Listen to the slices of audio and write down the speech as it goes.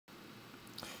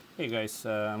Hey guys,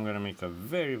 I'm gonna make a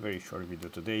very short video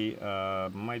today.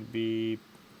 Might be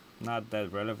not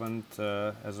that relevant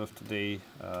as of today,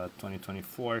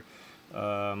 2024.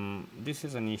 This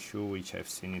is an issue which I've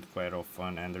seen it quite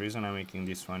often, and the reason I'm making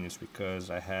this one is because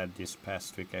I had this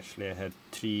past week, actually I had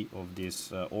 3 of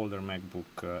these older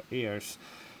MacBook Airs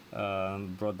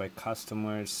brought by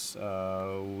customers,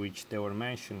 which they were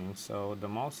mentioning. So the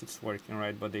mouse is working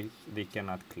right, but they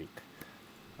cannot click.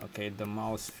 Okay, the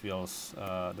mouse feels,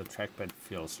 the trackpad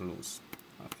feels loose.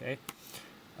 Okay,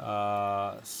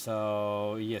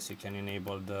 so yes, you can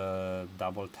enable the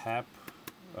double tap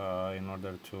in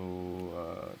order to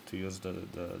use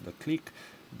the click,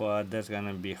 but that's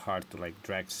gonna be hard to like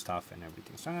drag stuff and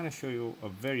everything. So I'm gonna show you a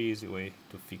very easy way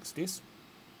to fix this.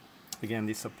 Again,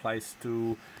 this applies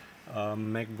to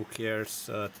MacBook Airs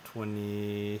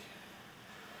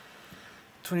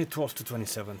 2012 to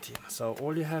 2017. So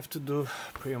all you have to do,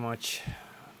 pretty much,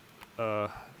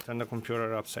 turn the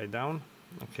computer upside down.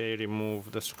 Okay,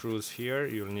 remove the screws here.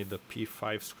 You'll need the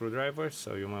P5 screwdriver,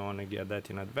 so you might want to get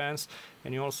that in advance.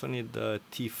 And you also need the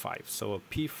T5. So a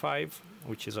P5,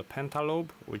 which is a pentalobe,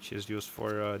 which is used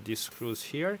for these screws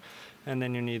here. And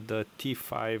then you need the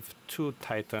T5 to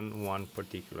tighten one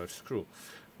particular screw.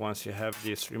 Once you have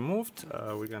this removed,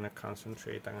 we're gonna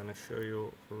concentrate. I'm gonna show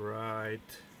you right.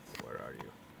 Where are you?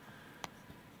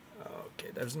 Okay,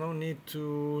 there's no need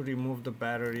to remove the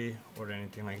battery or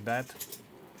anything like that.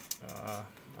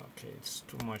 Okay, it's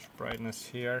too much brightness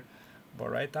here, but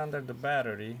right under the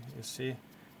battery, you see,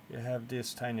 you have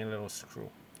this tiny little screw.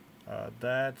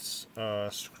 That's a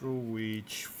screw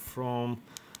which, from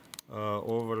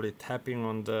overly tapping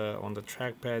on the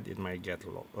trackpad, it might get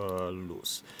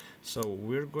loose. So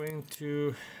we're going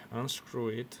to unscrew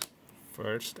it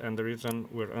first, and the reason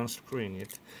we're unscrewing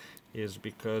it is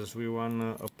because we want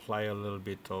to apply a little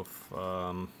bit of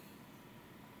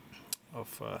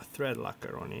thread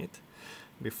locker on it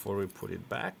before we put it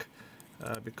back,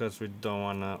 because we don't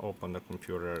want to open the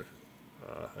computer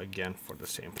again for the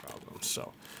same problem.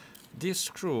 So this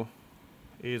screw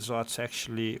is what's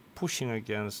actually pushing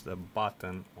against the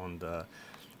button on the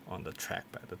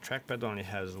trackpad. The trackpad only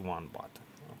has one button.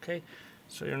 Okay,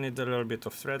 so you need a little bit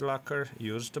of thread locker.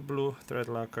 Use the blue thread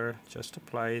locker. Just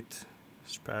apply it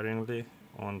sparingly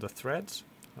on the threads.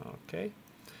 Okay,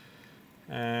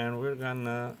 and we're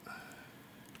gonna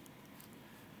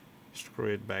screw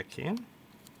it back in.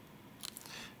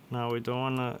 Now we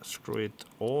don't want to screw it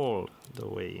all the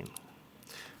way in.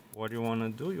 What you want to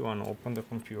do, you want to open the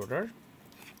computer,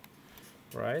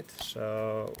 right?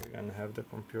 So we're gonna have the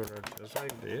computer just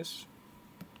like this,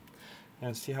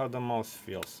 and see how the mouse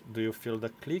feels. Do you feel the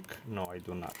click? No, I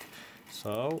do not.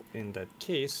 So in that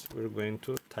case, we're going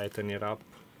to tighten it up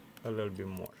a little bit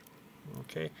more.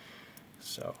 Okay,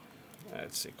 so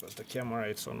let's see, because the camera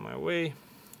is on my way.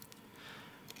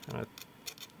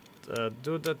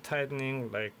 Do the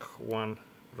tightening like one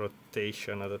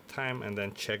rotation at a time, and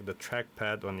then check the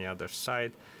trackpad on the other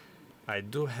side. I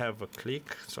do have a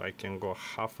click, so I can go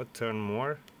half a turn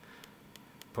more.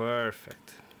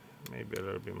 Perfect. Maybe a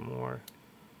little bit more.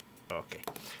 Okay,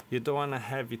 you don't want to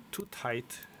have it too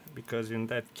tight, because in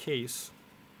that case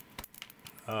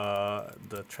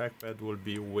the trackpad will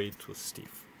be way too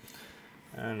stiff.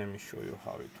 And let me show you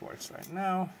how it works right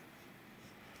now.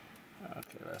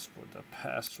 Okay, let's put the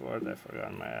password. I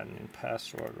forgot my admin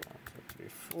password. 1, 2, 3,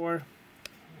 4.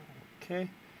 Okay,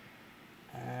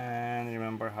 and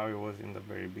remember how it was in the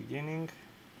very beginning.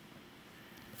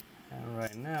 And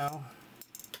right now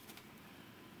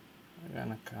we're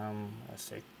gonna come, let's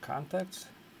say, contacts,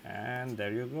 and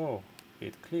there you go.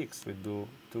 It clicks. We do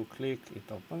 2 click,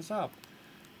 it opens up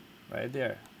right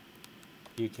there.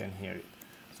 You can hear it.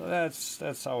 So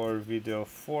that's our video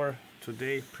for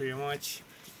today, pretty much.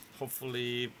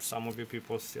 Hopefully some of you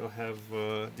people still have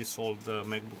this old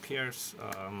MacBook Airs,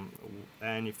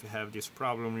 and if you have this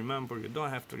problem, remember, you don't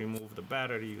have to remove the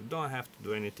battery, you don't have to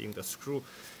do anything. The screw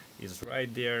is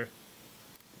right there,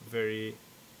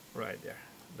 right there.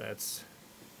 That's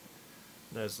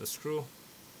the screw.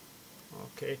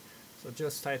 Okay, so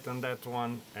just tighten that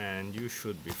one and you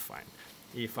should be fine.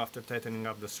 If after tightening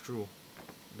up the screw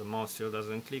the mouse still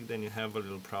doesn't click, then you have a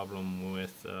little problem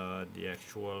with the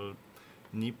actual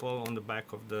nipple on the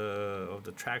back of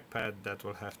the trackpad. That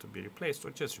will have to be replaced,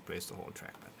 or just replace the whole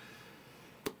trackpad.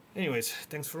 Anyways,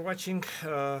 thanks for watching.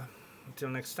 Until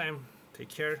next time, take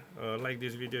care. Like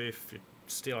this video if it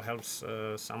still helps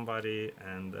somebody,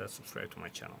 and subscribe to my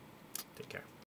channel. Take care.